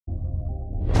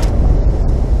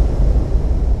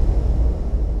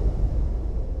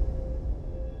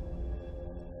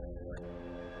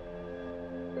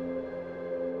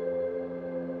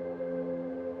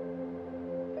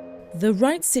The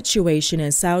rights situation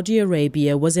in Saudi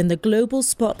Arabia was in the global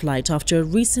spotlight after a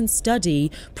recent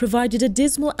study provided a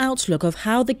dismal outlook of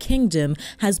how the kingdom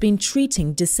has been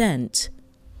treating dissent.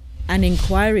 An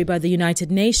inquiry by the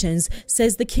United Nations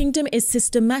says the kingdom is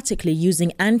systematically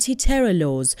using anti-terror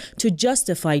laws to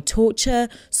justify torture,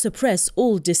 suppress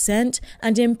all dissent,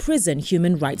 and imprison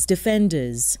human rights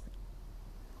defenders.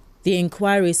 The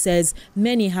inquiry says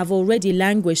many have already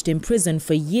languished in prison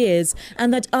for years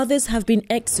and that others have been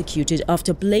executed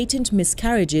after blatant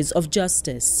miscarriages of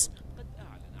justice.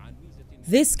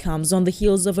 This comes on the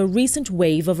heels of a recent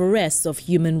wave of arrests of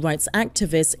human rights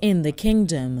activists in the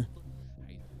kingdom.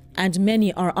 And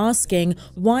many are asking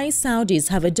why Saudis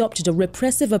have adopted a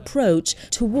repressive approach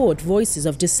toward voices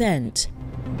of dissent.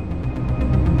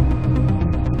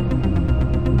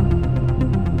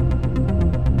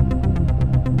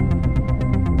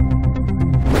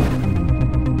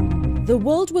 The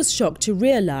world was shocked to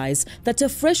realize that a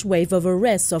fresh wave of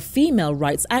arrests of female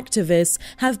rights activists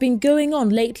have been going on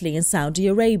lately in Saudi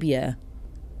Arabia.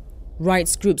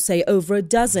 Rights groups say over a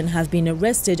dozen have been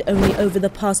arrested only over the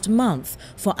past month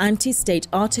for anti-state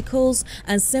articles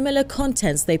and similar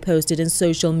contents they posted in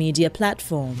social media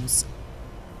platforms.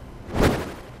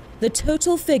 The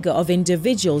total figure of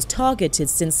individuals targeted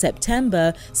since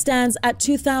September stands at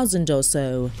 2,000 or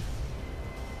so.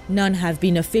 None have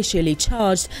been officially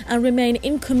charged and remain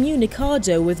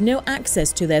incommunicado with no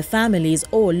access to their families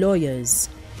or lawyers.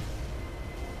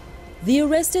 The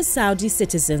arrested Saudi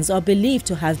citizens are believed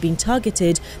to have been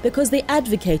targeted because they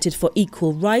advocated for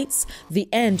equal rights, the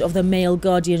end of the male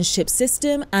guardianship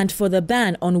system, and for the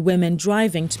ban on women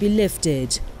driving to be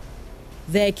lifted.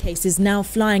 Their case is now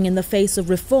flying in the face of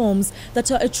reforms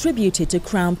that are attributed to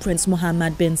Crown Prince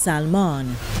Mohammed bin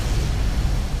Salman.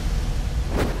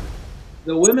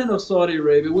 The women of Saudi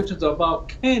Arabia, which is a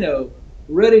volcano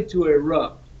ready to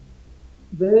erupt,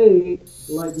 they,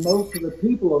 like most of the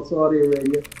people of Saudi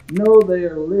Arabia, know they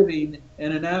are living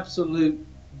in an absolute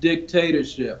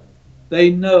dictatorship.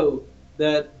 They know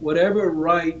that whatever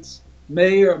rights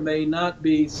may or may not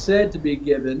be said to be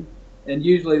given, and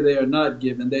usually they are not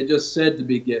given, they're just said to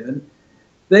be given,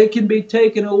 they can be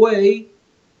taken away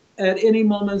at any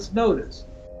moment's notice.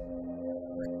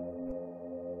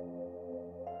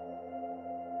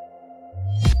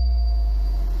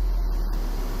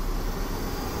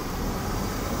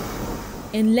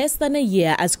 In less than a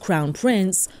year as Crown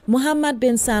Prince, Mohammed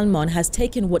bin Salman has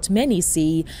taken what many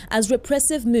see as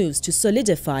repressive moves to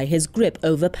solidify his grip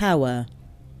over power.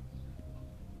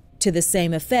 To the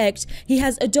same effect, he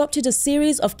has adopted a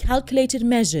series of calculated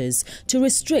measures to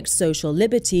restrict social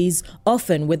liberties,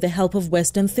 often with the help of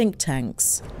Western think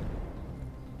tanks.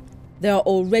 There are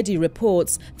already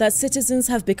reports that citizens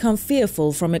have become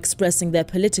fearful from expressing their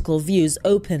political views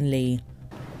openly.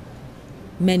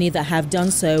 Many that have done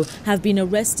so have been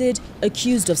arrested,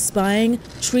 accused of spying,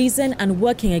 treason, and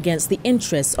working against the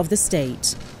interests of the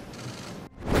state.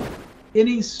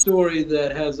 Any story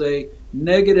that has a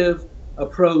negative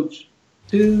approach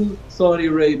to Saudi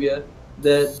Arabia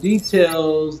that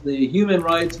details the human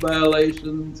rights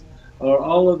violations or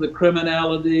all of the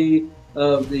criminality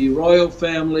of the royal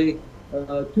family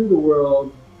to the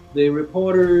world, the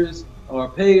reporters are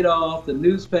paid off, the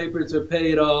newspapers are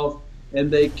paid off, and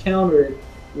they counter it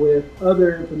with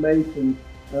other information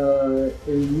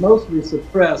and mostly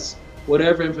suppress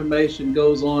whatever information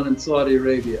goes on in Saudi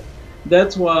Arabia.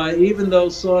 That's why even though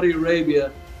Saudi Arabia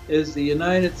is the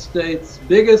United States'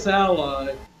 biggest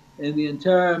ally in the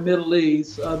entire Middle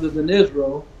East other than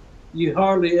Israel, you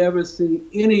hardly ever see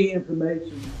any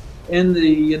information in the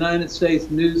United States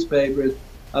newspapers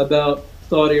about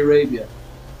Saudi Arabia.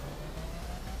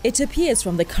 It appears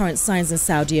from the current signs in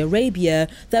Saudi Arabia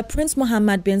that Prince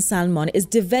Mohammed bin Salman is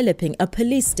developing a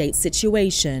police state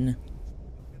situation.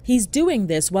 He's doing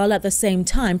this while at the same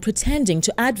time pretending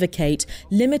to advocate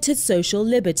limited social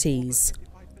liberties.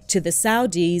 To the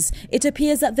Saudis, it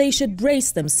appears that they should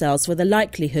brace themselves for the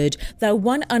likelihood that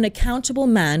one unaccountable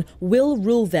man will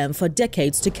rule them for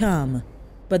decades to come.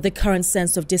 But the current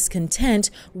sense of discontent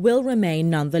will remain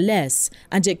nonetheless,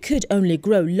 and it could only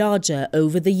grow larger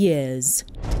over the years.